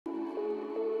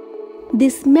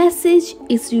This message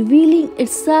is revealing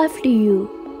itself to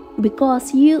you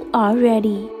because you are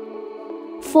ready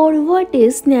for what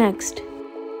is next.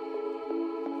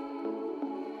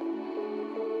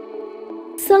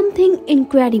 Something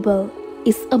incredible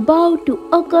is about to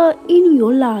occur in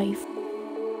your life.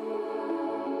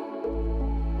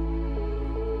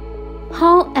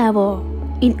 However,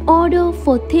 in order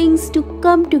for things to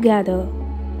come together,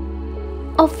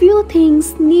 a few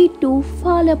things need to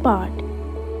fall apart.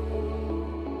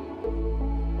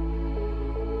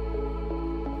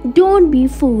 Don't be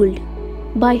fooled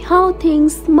by how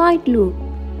things might look.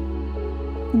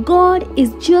 God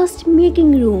is just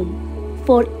making room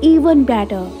for even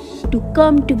better to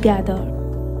come together.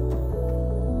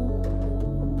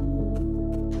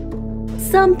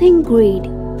 Something great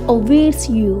awaits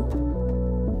you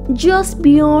just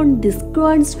beyond this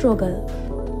current struggle.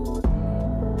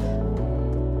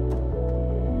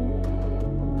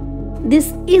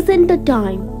 This isn't the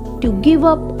time to give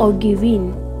up or give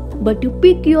in, but to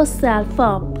pick yourself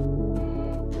up.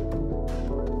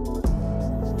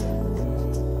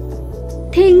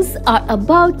 Things are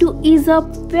about to ease up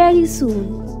very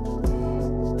soon.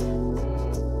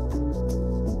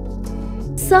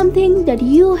 Something that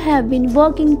you have been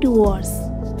working towards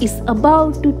is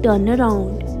about to turn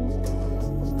around.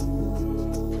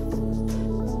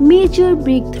 Major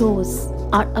breakthroughs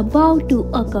are about to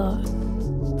occur.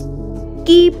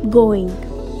 Keep going.